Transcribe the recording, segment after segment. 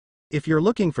If you're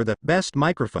looking for the best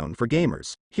microphone for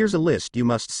gamers, here's a list you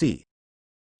must see.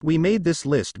 We made this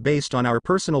list based on our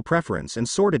personal preference and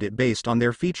sorted it based on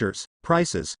their features,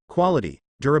 prices, quality,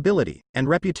 durability, and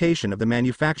reputation of the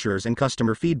manufacturers and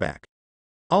customer feedback.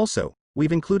 Also,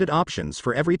 we've included options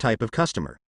for every type of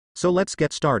customer. So let's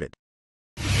get started.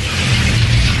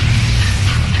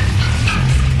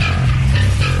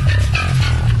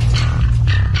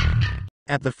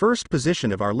 At the first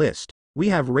position of our list, we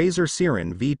have Razer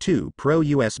Seiren V2 Pro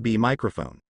USB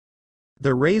microphone.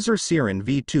 The Razer Seiren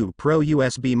V2 Pro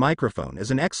USB microphone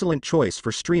is an excellent choice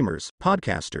for streamers,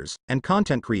 podcasters, and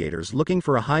content creators looking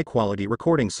for a high-quality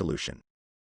recording solution.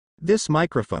 This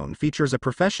microphone features a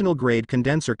professional-grade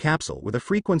condenser capsule with a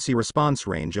frequency response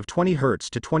range of 20 Hz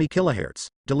to 20 kHz,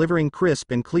 delivering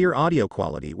crisp and clear audio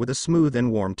quality with a smooth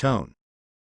and warm tone.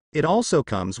 It also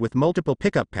comes with multiple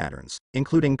pickup patterns,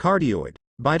 including cardioid,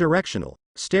 bidirectional,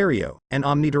 stereo, and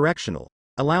omnidirectional,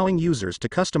 allowing users to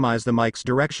customize the mic's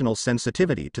directional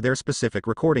sensitivity to their specific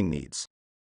recording needs.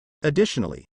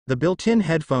 Additionally, the built-in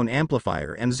headphone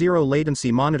amplifier and zero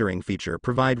latency monitoring feature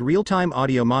provide real-time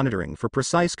audio monitoring for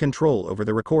precise control over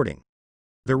the recording.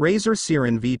 The Razer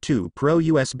Seiren V2 Pro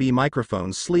USB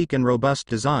microphone's sleek and robust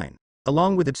design,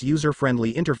 along with its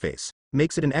user-friendly interface,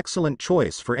 makes it an excellent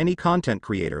choice for any content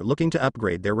creator looking to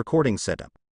upgrade their recording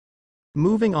setup.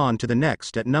 Moving on to the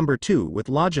next at number 2 with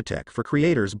Logitech for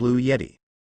Creators Blue Yeti.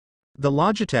 The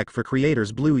Logitech for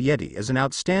Creators Blue Yeti is an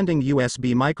outstanding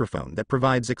USB microphone that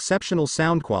provides exceptional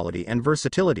sound quality and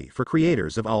versatility for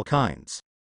creators of all kinds.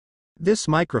 This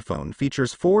microphone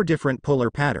features 4 different polar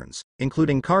patterns,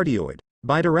 including cardioid,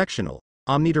 bidirectional,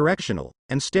 omnidirectional,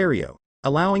 and stereo,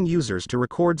 allowing users to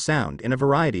record sound in a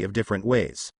variety of different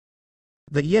ways.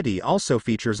 The Yeti also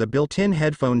features a built-in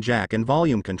headphone jack and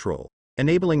volume control,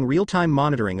 enabling real-time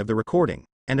monitoring of the recording,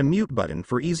 and a mute button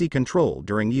for easy control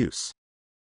during use.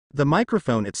 The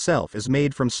microphone itself is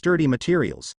made from sturdy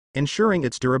materials, ensuring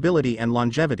its durability and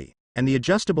longevity, and the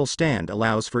adjustable stand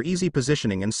allows for easy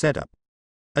positioning and setup.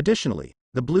 Additionally,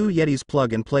 the Blue Yeti's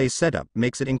plug-and-play setup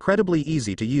makes it incredibly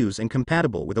easy to use and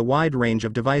compatible with a wide range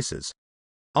of devices.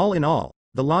 All in all,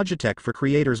 the Logitech for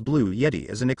Creators Blue Yeti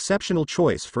is an exceptional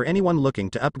choice for anyone looking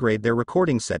to upgrade their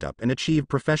recording setup and achieve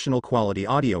professional quality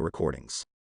audio recordings.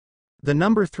 The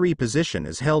number 3 position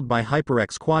is held by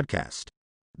HyperX QuadCast.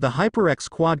 The HyperX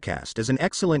QuadCast is an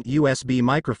excellent USB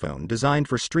microphone designed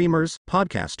for streamers,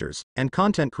 podcasters, and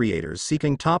content creators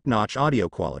seeking top-notch audio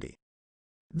quality.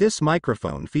 This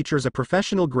microphone features a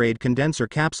professional-grade condenser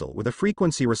capsule with a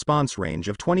frequency response range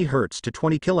of 20 Hz to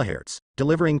 20 kHz,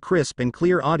 delivering crisp and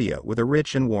clear audio with a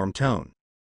rich and warm tone.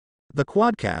 The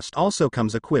QuadCast also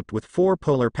comes equipped with 4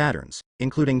 polar patterns,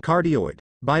 including cardioid,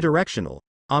 bidirectional,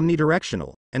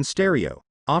 omnidirectional, and stereo,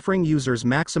 offering users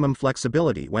maximum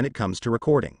flexibility when it comes to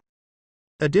recording.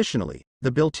 Additionally,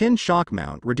 the built-in shock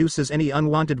mount reduces any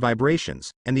unwanted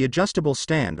vibrations, and the adjustable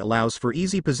stand allows for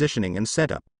easy positioning and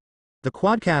setup. The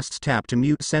QuadCast's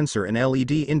tap-to-mute sensor and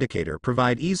LED indicator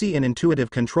provide easy and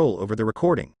intuitive control over the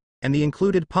recording, and the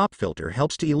included pop filter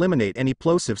helps to eliminate any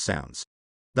plosive sounds.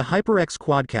 The HyperX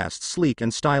QuadCast's sleek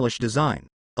and stylish design,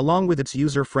 along with its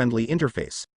user-friendly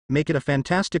interface, make it a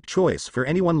fantastic choice for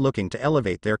anyone looking to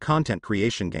elevate their content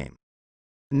creation game.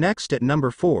 Next at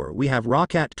number 4 we have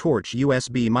ROCCAT Torch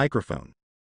USB microphone.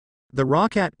 The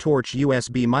ROCCAT Torch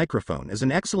USB microphone is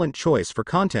an excellent choice for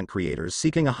content creators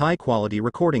seeking a high-quality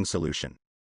recording solution.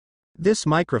 This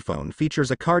microphone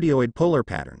features a cardioid polar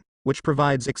pattern, which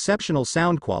provides exceptional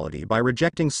sound quality by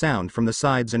rejecting sound from the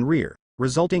sides and rear,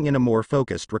 resulting in a more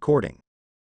focused recording.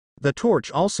 The Torch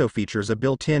also features a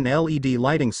built-in LED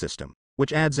lighting system,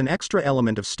 which adds an extra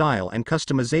element of style and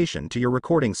customization to your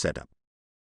recording setup.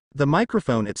 The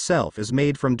microphone itself is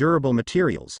made from durable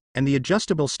materials, and the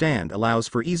adjustable stand allows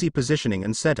for easy positioning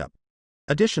and setup.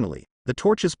 Additionally, the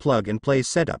Torch's plug-and-play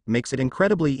setup makes it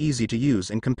incredibly easy to use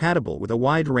and compatible with a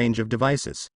wide range of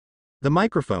devices. The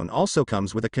microphone also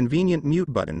comes with a convenient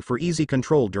mute button for easy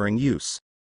control during use.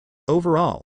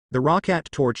 Overall, the ROCCAT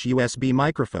Torch USB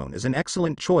microphone is an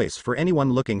excellent choice for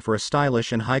anyone looking for a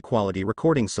stylish and high-quality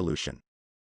recording solution.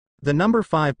 The number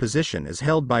 5 position is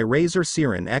held by Razer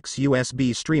Seiren X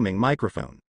USB streaming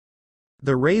microphone.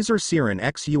 The Razer Seiren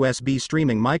X USB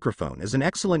streaming microphone is an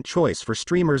excellent choice for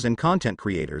streamers and content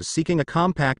creators seeking a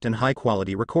compact and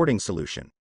high-quality recording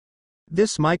solution.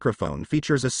 This microphone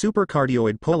features a super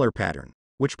cardioid polar pattern,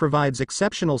 which provides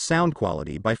exceptional sound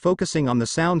quality by focusing on the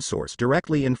sound source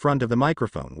directly in front of the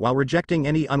microphone while rejecting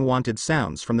any unwanted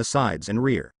sounds from the sides and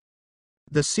rear.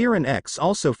 The Seiren X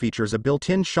also features a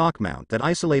built-in shock mount that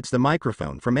isolates the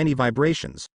microphone from any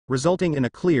vibrations, resulting in a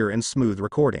clear and smooth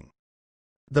recording.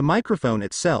 The microphone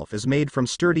itself is made from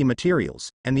sturdy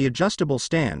materials, and the adjustable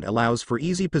stand allows for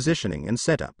easy positioning and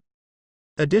setup.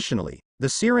 Additionally, the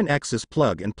Seiren X's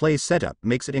plug-and-play setup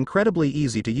makes it incredibly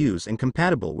easy to use and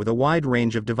compatible with a wide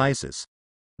range of devices.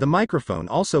 The microphone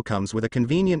also comes with a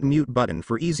convenient mute button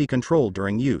for easy control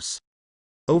during use.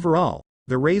 Overall,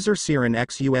 the Razer Seiren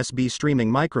X USB streaming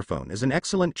microphone is an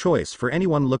excellent choice for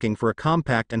anyone looking for a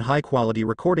compact and high-quality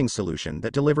recording solution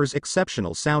that delivers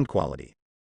exceptional sound quality.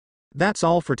 That's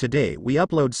all for today. We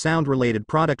upload sound-related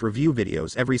product review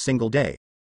videos every single day.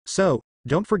 So,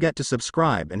 don't forget to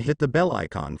subscribe and hit the bell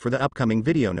icon for the upcoming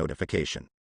video notification.